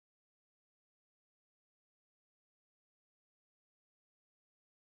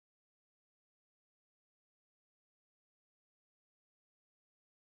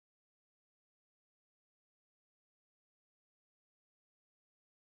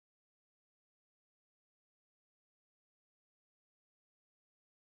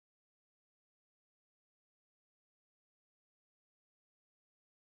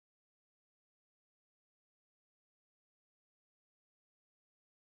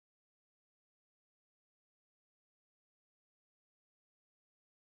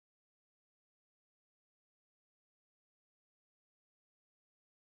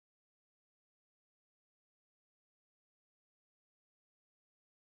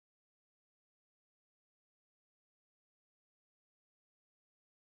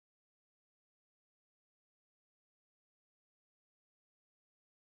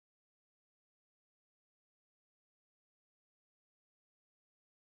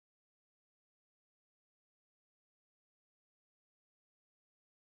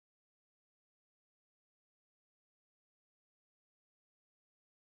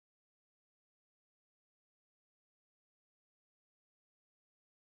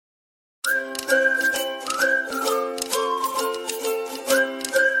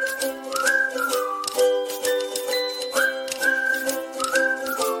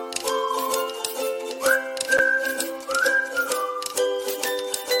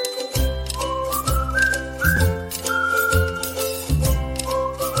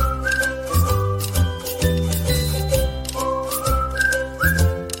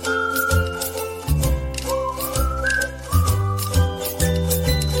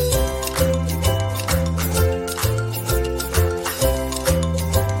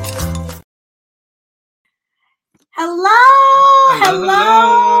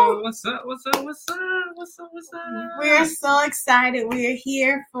Hello. What's up? We're so excited. We are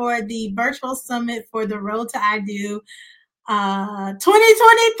here for the virtual summit for the Road to I Do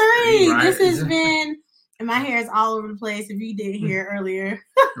 2023. Right. This has been, and my hair is all over the place if you didn't hear earlier.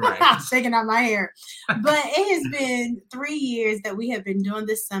 Right. I'm shaking out my hair. But it has been 3 years that we have been doing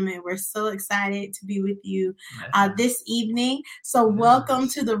this summit. We're so excited to be with you this evening. So welcome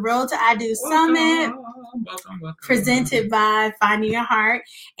to the Road to I Do Summit. Welcome. Presented by Finding Your Heart.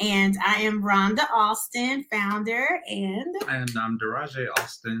 And I am Rhonda Austin, founder, and I'm Daraje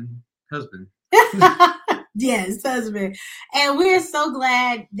Austin, husband. yes, husband. And we're so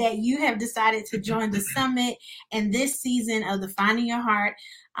glad that you have decided to join the summit and this season of the Finding Your Heart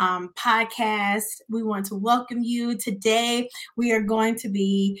podcast. We want to welcome you. Today, we are going to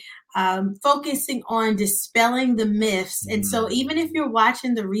be focusing on dispelling the myths. And so even if you're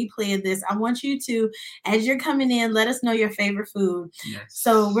watching the replay of this, I want you to, as you're coming in, let us know your favorite food. Yes.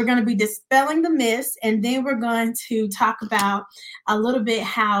 So we're going to be dispelling the myths, and then we're going to talk about a little bit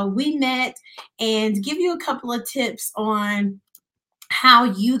how we met and give you a couple of tips on how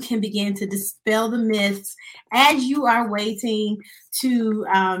you can begin to dispel the myths as you are waiting to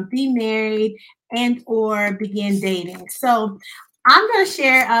be married and or begin dating. So I'm going to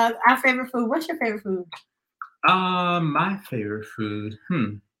share our favorite food. What's your favorite food? My favorite food.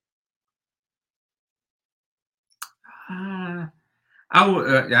 I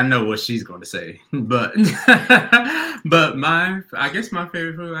know what she's going to say, but I guess my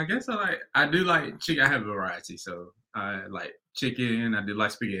favorite food. I do like chicken. I have a variety, so I like chicken. I do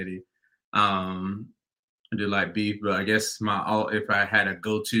like spaghetti. I do like beef, but I guess if I had a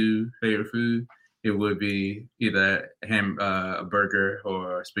go-to favorite food, it would be either a burger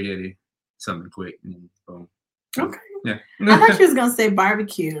or spaghetti, something quick, and boom. Okay. Yeah. I thought you was gonna say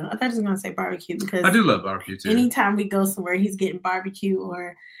barbecue. Because I do love barbecue too. Anytime we go somewhere, he's getting barbecue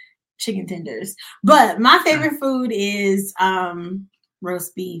or chicken tenders. But my favorite food is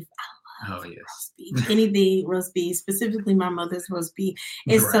roast beef. Oh yes. Roast beef. Anything roast beef, specifically my mother's roast beef.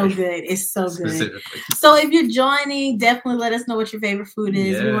 It's so good. It's so good. So if you're joining, definitely let us know what your favorite food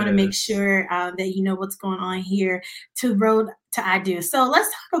is. Yes. We want to make sure that you know what's going on here to Road to I Do. So let's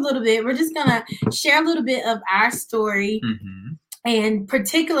talk a little bit. We're just gonna share a little bit of our story. Mm-hmm. And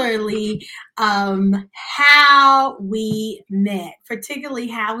particularly how we met. And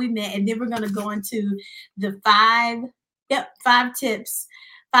then we're going to go into the five tips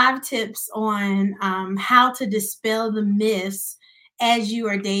on how to dispel the myths as you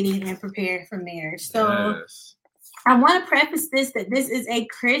are dating and preparing for marriage. So yes. I want to preface that this is a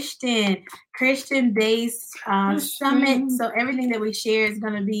Christian-based summit. So everything that we share is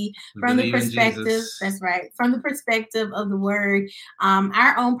going to be from the perspective. That's right. From the perspective of the word,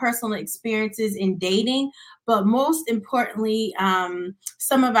 our own personal experiences in dating, but most importantly,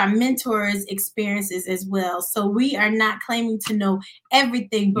 some of our mentors' experiences as well. So we are not claiming to know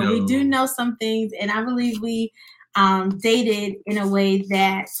everything, but we do know some things. And I believe we dated in a way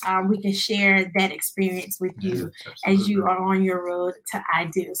that we can share that experience with you as you are on your road to I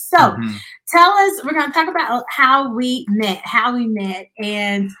Do. So tell us, we're going to talk about how we met.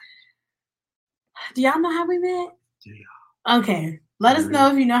 And do y'all know how we met? Yeah. Okay. Let us know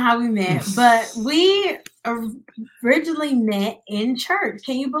if you know how we met. But we originally met in church.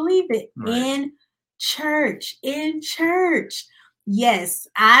 Can you believe it? Right. In church. Yes,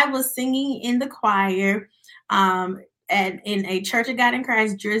 I was singing in the choir in a Church of God in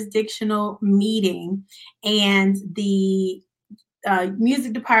Christ jurisdictional meeting, and the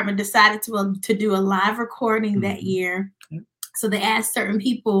music department decided to do a live recording that year. So they asked certain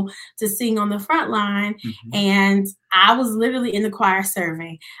people to sing on the front line, and I was literally in the choir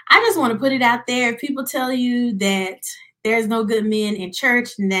serving. I just want to put it out there. If people tell you that there's no good men in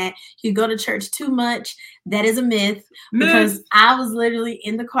church and that you go to church too much, that is a myth. Because I was literally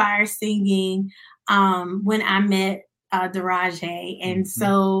in the choir singing when I met Daraje. And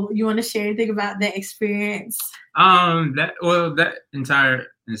so you want to share anything about that experience? That entire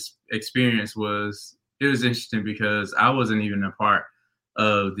experience was interesting because I wasn't even a part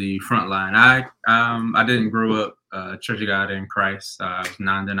of the front line. I didn't grow up Church of God in Christ. I was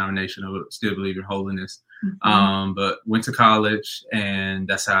non-denominational, still believe in holiness. But went to college, and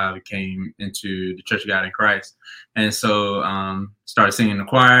that's how I came into the Church of God in Christ. And so started singing in the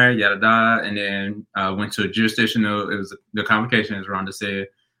choir, yada yada, and then went to a jurisdictional. It was the convocation, as Rhonda said,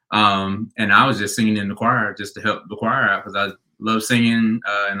 and I was just singing in the choir just to help the choir out because I love singing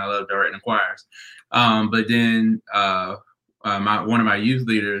and I love directing choirs. But then one of my youth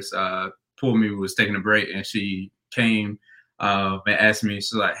leaders pulled me, was taking a break, and she came and asked me,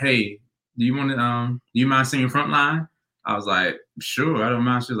 she's like, "Hey, do you mind singing Frontline?" I was like, "Sure, I don't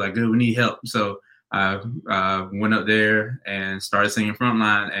mind." She was like, "Good, we need help." So I went up there and started singing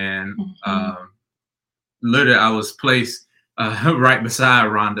Frontline, and literally I was placed right beside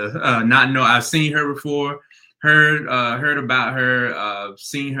Rhonda. Not know I've seen her before, heard about her,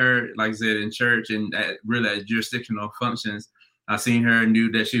 seen her, like I said, in church and really at jurisdictional functions. I seen her,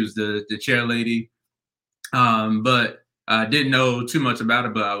 knew that she was the chair lady, but I didn't know too much about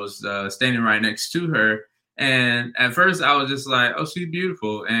her. But I was standing right next to her, and at first I was just like, "Oh, she's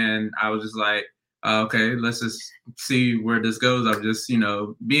beautiful," and I was just like, "Okay, let's just see where this goes." I'm just,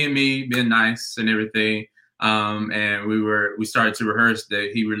 being me, being nice and everything. And we started to rehearse.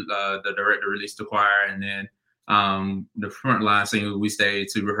 The director released the choir, and then the front line singers, we stayed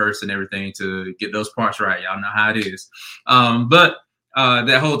to rehearse and everything to get those parts right. Y'all know how it is. But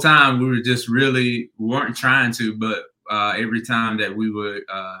that whole time we were just really weren't trying to, but every time that we would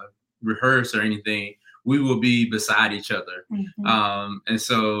rehearse or anything, we would be beside each other. And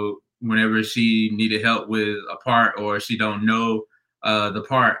so whenever she needed help with a part or she don't know the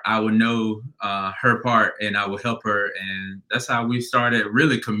part, I would know her part and I would help her. And that's how we started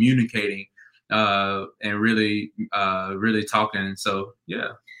really communicating and really talking. So, yeah.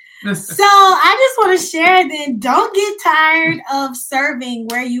 So I just want to share then, don't get tired of serving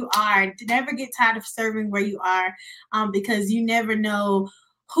where you are. Never get tired of serving where you are, because you never know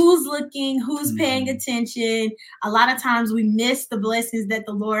who's looking, who's paying attention. A lot of times we miss the blessings that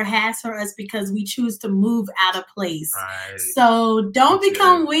the Lord has for us because we choose to move out of place. Right. So don't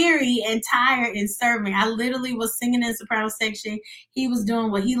become weary and tired in serving. I literally was singing in soprano section. He was doing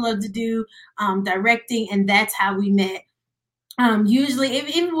what he loved to do, directing, and that's how we met. Usually, if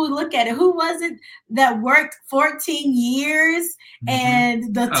we look at it, who was it that worked 14 years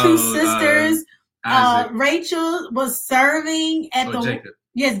and the two sisters, Rachel was serving at Jacob.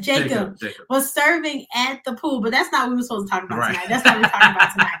 Yes, Jacob was serving at the pool, but that's not what we were supposed to talk about tonight. That's not what we're talking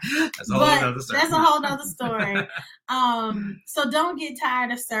about tonight. That's a whole other story. So don't get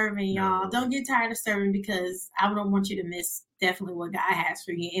tired of serving, y'all. Don't get tired of serving, because I don't want you to miss definitely what God has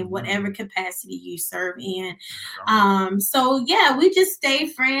for you in whatever capacity you serve in. So yeah, we just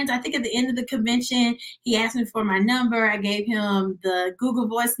stayed friends. I think at the end of the convention, he asked me for my number. I gave him the Google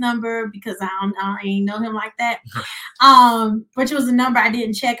Voice number because I ain't know him like that. Which was a number I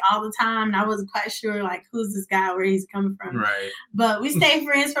didn't check all the time, and I wasn't quite sure like who's this guy, where he's coming from. Right. But we stayed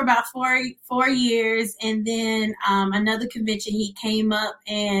friends for about 4 years, and then another convention he came up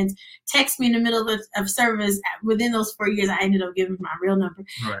and texted me in the middle of service. Within those 4 years, I ended up giving him my real number.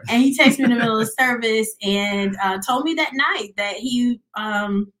 Right. And he texted me in the middle of service and told me that night that he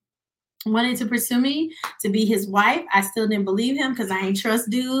wanted to pursue me to be his wife. I still didn't believe him because I ain't trust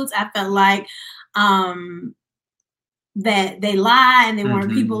dudes. I felt like that they lie and they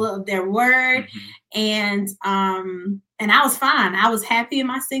weren't people of their word. And I was fine. I was happy in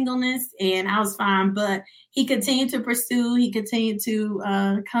my singleness and I was fine, but he continued to pursue. He continued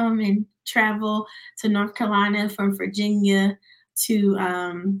to come and travel to North Carolina from Virginia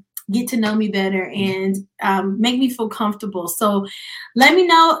to get to know me better and make me feel comfortable. So let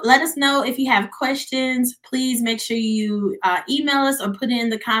us know if you have questions. Please make sure you email us or put in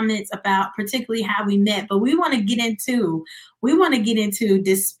the comments about particularly how we met. But we want to get into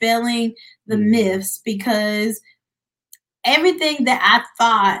dispelling the myths, because everything that I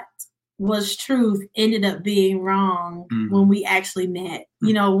thought was truth ended up being wrong when we actually met.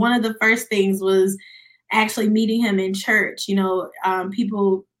 One of the first things was actually meeting him in church.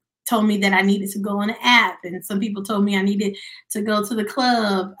 People told me that I needed to go on an app, and some people told me I needed to go to the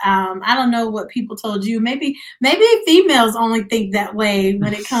club. I don't know what people told you. Maybe females only think that way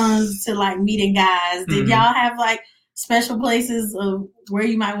when it comes to like meeting guys. Did y'all have like special places of where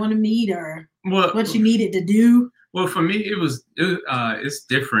you might want to meet or what you needed to do? Well, for me, it's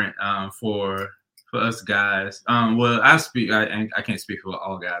different for us guys. I can't speak for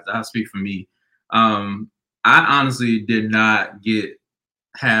all guys. I'll speak for me. I honestly did not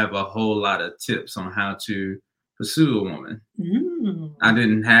have a whole lot of tips on how to pursue a woman. I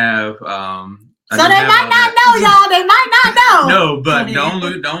didn't have. So they might not know, y'all. They might not know. No, but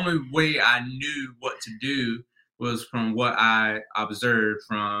the only way I knew what to do was from what I observed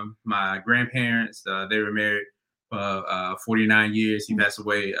from my grandparents. They were married for 49 years. He passed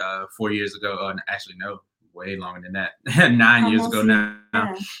away 4 years ago. Actually, no, way longer than that. 9 years ago now.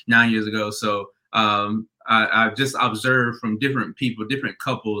 Yeah. 9 years ago. So I just observed from different people, different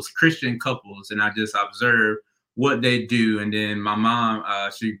couples, Christian couples, and I just observed what they do. And then my mom,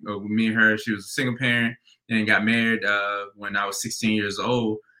 me and her, she was a single parent and got married when I was 16 years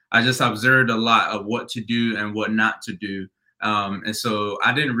old. I just observed a lot of what to do and what not to do. And so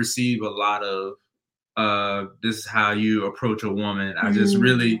I didn't receive a lot of this is how you approach a woman. I just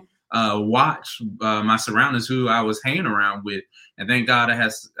really watched my surroundings, who I was hanging around with. And thank God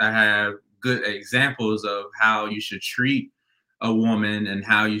I have good examples of how you should treat a woman and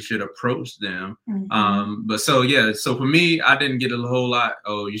how you should approach them. But so for me, I didn't get a whole lot.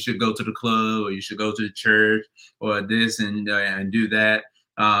 Oh, you should go to the club, or you should go to the church, or this and do that.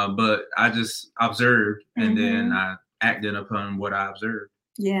 But I just observed, and then I acted upon what I observed.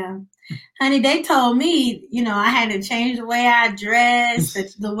 Yeah. Honey, they told me, I had to change the way I dressed,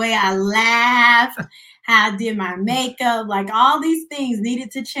 the way I laughed, how I did my makeup, like all these things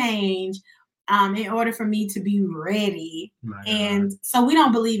needed to change in order for me to be ready. And so we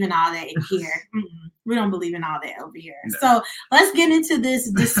don't believe in all that here. We don't believe in all that over here. No. So let's get into this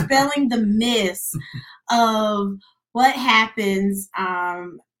dispelling the myths of what happens,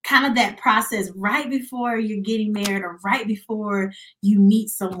 kind of that process right before you're getting married or right before you meet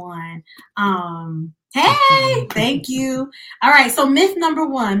someone. Hey, thank you. All right. So myth number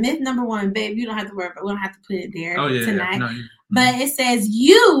one, babe, you don't have to worry about, we don't have to put it there tonight. No, but it says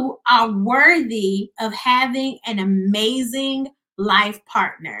you are worthy of having an amazing life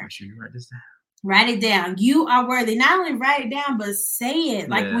partner. Make sure you write this down. Write it down. You are worthy. Not only write it down, but say it.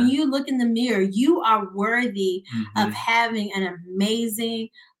 Like when you look in the mirror, you are worthy of having an amazing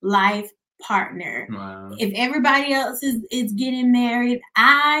life partner. Wow. If everybody else is getting married,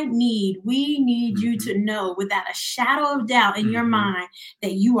 we need you to know without a shadow of doubt in your mind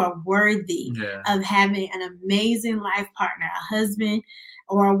that you are worthy of having an amazing life partner, a husband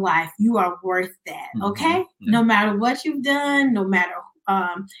or a wife. You are worth that. Okay? No matter what you've done, no matter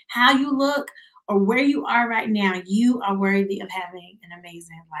how you look, or where you are right now, you are worthy of having an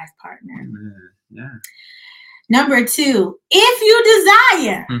amazing life partner. Yeah. Number 2, if you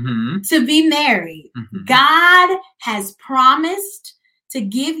desire to be married, God has promised to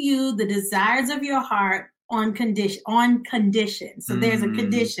give you the desires of your heart on condition. So there's a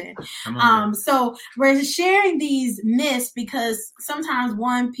condition. So we're sharing these myths because sometimes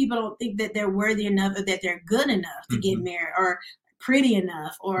people don't think that they're worthy enough or that they're good enough to get married, or pretty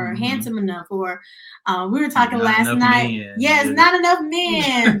enough, or handsome enough, or we were talking last night. Yes, not enough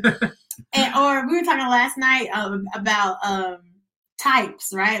men. Or we were talking last night about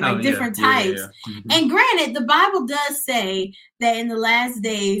types, right? Like different types. And granted, the Bible does say that in the last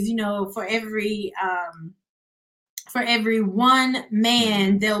days, for every one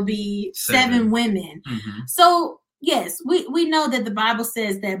man, there'll be 7 women. So yes, we know that the Bible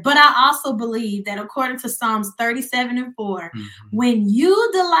says that, but I also believe that according to Psalms 37:4, when you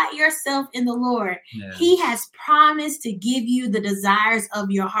delight yourself in the Lord, He has promised to give you the desires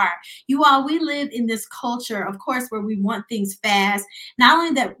of your heart. You all, we live in this culture, of course, where we want things fast. Not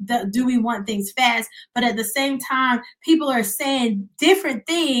only that do we want things fast, but at the same time, people are saying different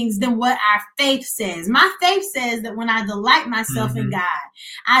things than what our faith says. My faith says that when I delight myself in God,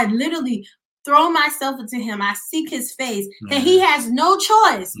 I literally throw myself into Him. I seek His face. That He has no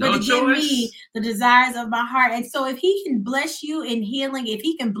choice but to give me the desires of my heart. And so if He can bless you in healing, if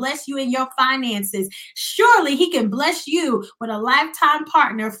He can bless you in your finances, surely He can bless you with a lifetime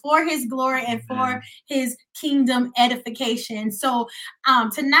partner for His glory and for His kingdom edification. So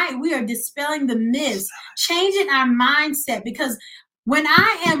tonight we are dispelling the myths, changing our mindset, because when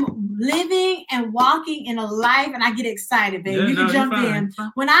I am living and walking in a life, and I get excited, baby, you can jump in.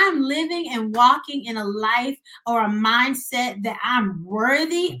 When I'm living and walking in a life or a mindset that I'm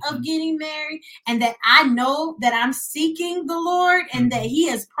worthy of getting married, and that I know that I'm seeking the Lord and that He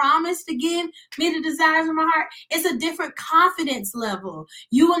has promised to give me the desires of my heart, it's a different confidence level.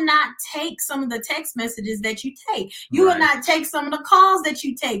 You will not take some of the text messages that you take. You will not take some of the calls that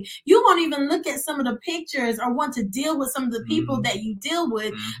you take. You won't even look at some of the pictures or want to deal with some of the people that you deal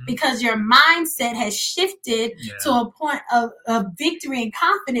with, because your mindset has shifted to a point of victory and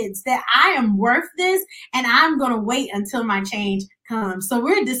confidence that I am worth this, and I'm going to wait until my change comes. So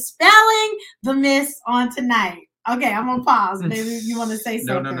we're dispelling the myths on tonight. Okay, I'm going to pause. Maybe you want to say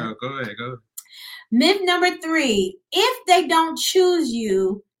something. No. Go ahead. Myth number 3, if they don't choose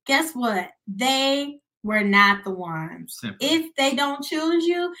you, guess what? They were not the ones. Simple. If they don't choose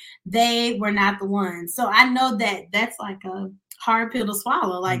you, they were not the ones. So I know that that's like a hard pill to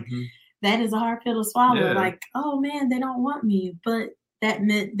swallow. Like that is a hard pill to swallow. Yeah. Like, oh man, they don't want me, but that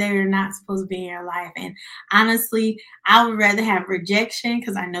meant they're not supposed to be in your life. And honestly, I would rather have rejection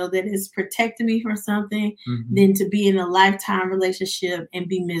because I know that it's protecting me from something than to be in a lifetime relationship and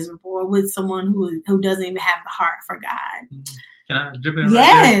be miserable, or with someone who doesn't even have the heart for God. Can I jump in?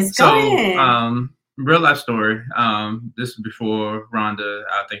 Yes, go ahead. Real life story. This was before Rhonda.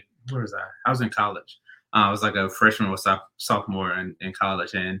 I think, where was I? I was in college. I was like a freshman or sophomore in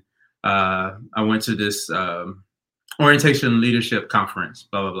college, and I went to this orientation leadership conference,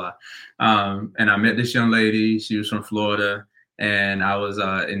 blah, blah, blah. And I met this young lady. She was from Florida, and I was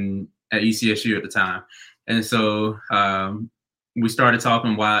at ECSU at the time. And so we started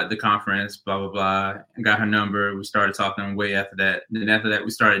talking while at the conference, blah, blah, blah. I got her number. We started talking way after that. Then after that,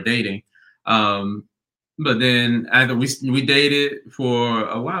 we started dating. But then after we dated for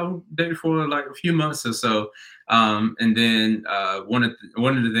a while, dated for like a few months or so. And then one of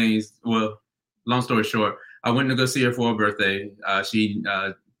the things, well, long story short, I went to go see her for her birthday. She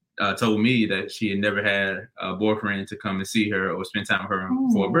told me that she had never had a boyfriend to come and see her or spend time with her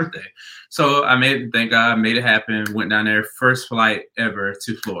for her birthday. So thank God, made it happen. Went down there, first flight ever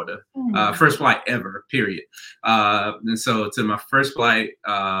to Florida. First flight ever, period. And so to my first flight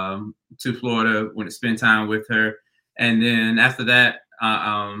to Florida, went to spend time with her. And then after that,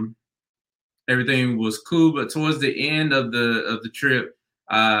 everything was cool. But towards the end of the trip,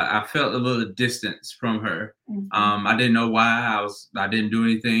 I felt a little distance from her. I didn't know why. I didn't do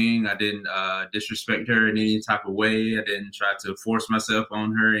anything. I didn't disrespect her in any type of way. I didn't try to force myself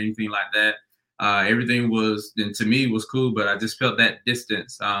on her, anything like that. Everything to me was cool, but I just felt that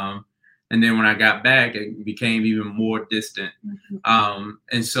distance. And then when I got back, it became even more distant.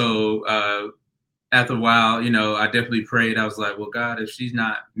 And so after a while, I definitely prayed. I was like, well, God, if she's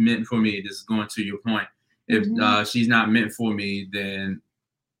not meant for me, this is going to your point. If she's not meant for me, then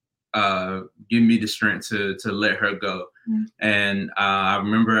give me the strength to let her go. And I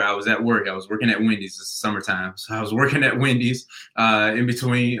remember I was at work. I was working at Wendy's. It's summertime. So I was working at Wendy's in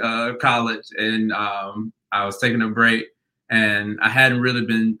between college, and I was taking a break, and I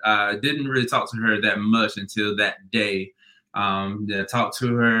didn't really talk to her that much until that day. Then I talked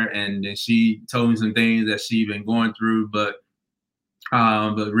to her, and then she told me some things that she'd been going through, but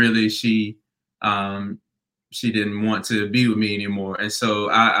really she didn't want to be with me anymore. And so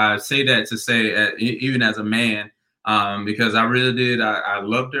I say that to say, even as a man, because I really did, I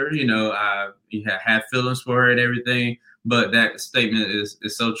loved her, I had feelings for her and everything, but that statement is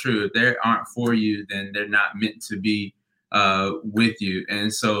so true. If they aren't for you, then they're not meant to be with you.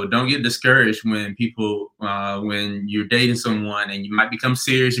 And so don't get discouraged when when you're dating someone and you might become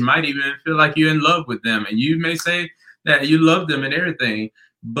serious, you might even feel like you're in love with them, and you may say that you love them and everything.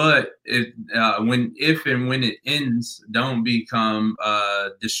 But if and when it ends, don't become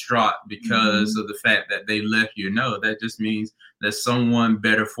distraught because of the fact that they left you. No, that just means there's someone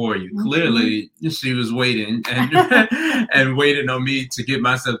better for you. Clearly, she was waiting and waiting on me to get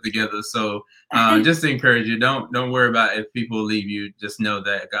myself together. So just to encourage you, don't worry about if people leave you. Just know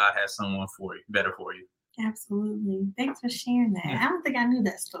that God has someone better for you. Absolutely. Thanks for sharing that. I don't think I knew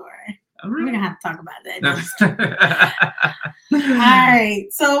that story. Really? We're going to have to talk about that. All right.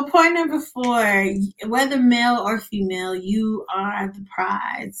 So point number 4, whether male or female, you are the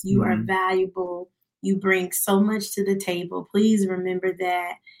prize. You are valuable. You bring so much to the table. Please remember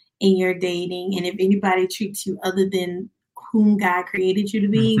that in your dating. And if anybody treats you other than whom God created you to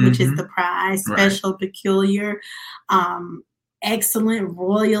be, which is the prize, special, peculiar, excellent,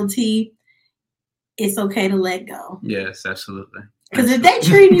 royalty, it's okay to let go. Yes, absolutely. Because if they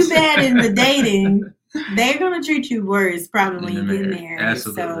treat you bad in the dating, they're going to treat you worse probably when you get married.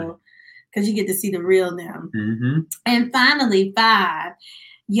 Absolutely. So, because you get to see the real them. And finally, 5,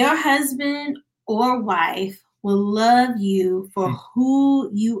 your husband or wife will love you for who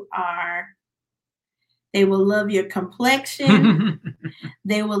you are. They will love your complexion.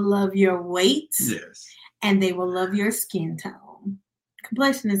 They will love your weight. Yes. And they will love your skin tone.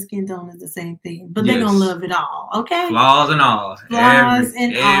 Complexion and skin tone is the same thing, but they're going to love it all, okay? Flaws and all.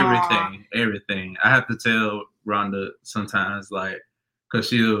 Everything. Everything. I have to tell Rhonda sometimes, because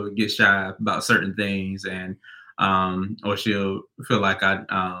she'll get shy about certain things, and or she'll feel like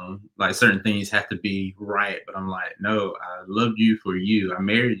like certain things have to be right, but I'm like, no, I love you for you. I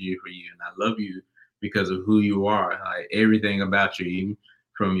married you for you, and I love you because of who you are. Like everything about you, even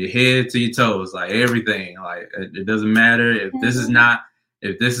from your head to your toes, like everything. Like it doesn't matter if this is not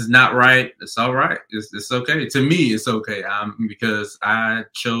if this is not right, it's all right. It's okay. To me, it's okay. Because I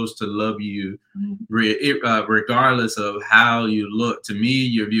chose to love you, regardless of how you look. To me,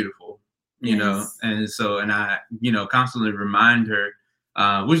 you're beautiful. You know, and so, and I, constantly remind her,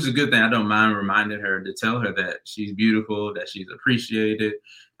 which is a good thing. I don't mind reminding her to tell her that she's beautiful, that she's appreciated,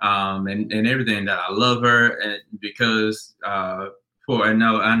 and everything, that I love her, and because I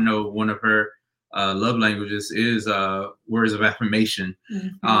know one of her love languages is words of affirmation,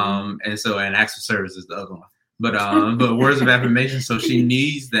 and so, and acts of service is the other one. But words of affirmation. So she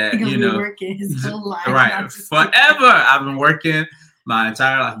needs that, working his whole life, right? Forever. I've been working my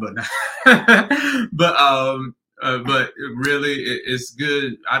entire life, but really, it's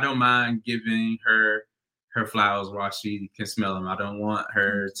good. I don't mind giving her flowers while she can smell them. I don't want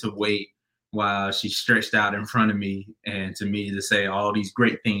her to wait while she's stretched out in front of me and to me to say all these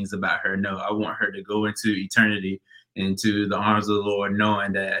great things about her. No, I want her to go into eternity, into the arms of the Lord,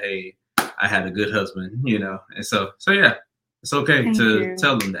 knowing that, hey, I had a good husband, and so yeah, it's okay to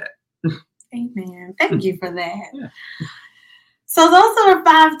tell them that. Amen. Thank you for that. Yeah. So those are the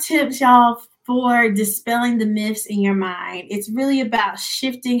 5 tips, y'all, for dispelling the myths in your mind. It's really about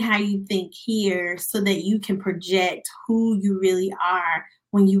shifting how you think here so that you can project who you really are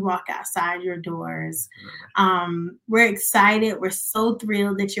when you walk outside your doors. We're excited. We're so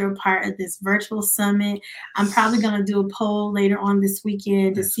thrilled that you're a part of this virtual summit. I'm probably going to do a poll later on this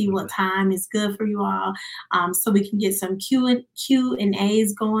weekend to see what time is good for you all, so we can get some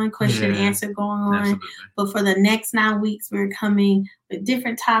Q&As going, question and answer going on. Absolutely. But for the next 9 weeks, we're coming with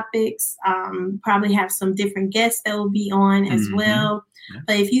different topics. Probably have some different guests that will be on as well. Yeah.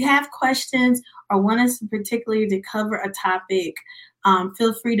 But if you have questions or want us particularly to cover a topic,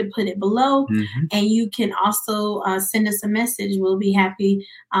 feel free to put it below, and you can also send us a message. We'll be happy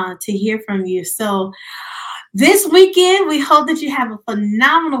to hear from you. So this weekend, we hope that you have a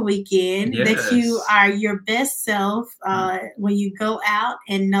phenomenal weekend, that you are your best self when you go out,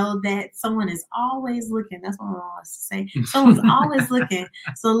 and know that someone is always looking. That's what I always say. Someone's always looking.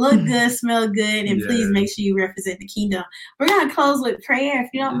 So look good, smell good, and please make sure you represent the kingdom. We're going to close with prayer, if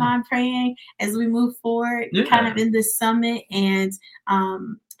you don't mind praying as we move forward, kind of in this summit, and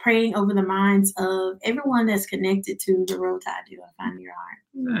praying over the minds of everyone that's connected to the Road to Ideal and Finding Your Heart.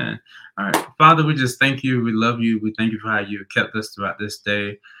 Yeah. All right. Father, we just thank you. We love you. We thank you for how you kept us throughout this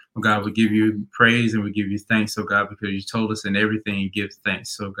day. Oh God, we give you praise and we give you thanks, oh God, because you told us in everything you give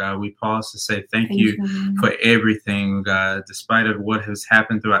thanks. So God, we pause to say thank you for everything, oh God. Despite of what has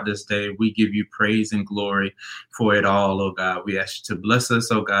happened throughout this day, we give you praise and glory for it all, oh God. We ask you to bless us,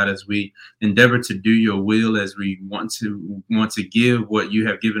 oh God, as we endeavor to do your will, as we want to give what you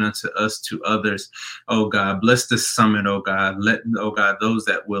have given unto us to others. Oh God, bless this summit, oh God. Let, oh God, those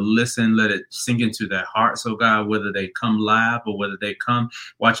that will listen, let it sink into their hearts, oh God, whether they come live or whether they come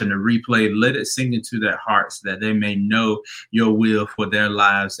watching the replay, let it sink into their hearts that they may know your will for their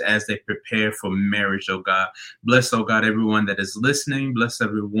lives as they prepare for marriage, oh God. Bless, oh God, everyone that is listening. Bless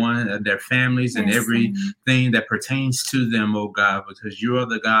everyone, their families, and everything that pertains to them, oh God, because you are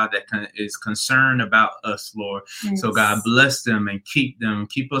the God that is concerned about us, Lord. So God, bless them and keep them.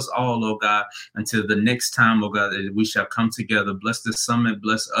 Keep us all, oh God, until the next time, oh God, that we shall come together. Bless this summit.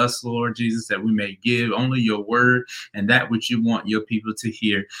 Bless us, Lord Jesus, that we may give only your word and that which you want your people to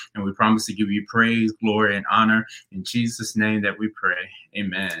hear. And we promise to give you praise, glory, and honor. In Jesus' name that we pray.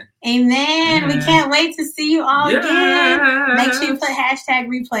 Amen. Amen. We can't wait to see you all again. Make sure you put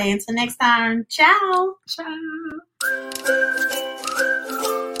 #replay. Until next time. Ciao. Ciao.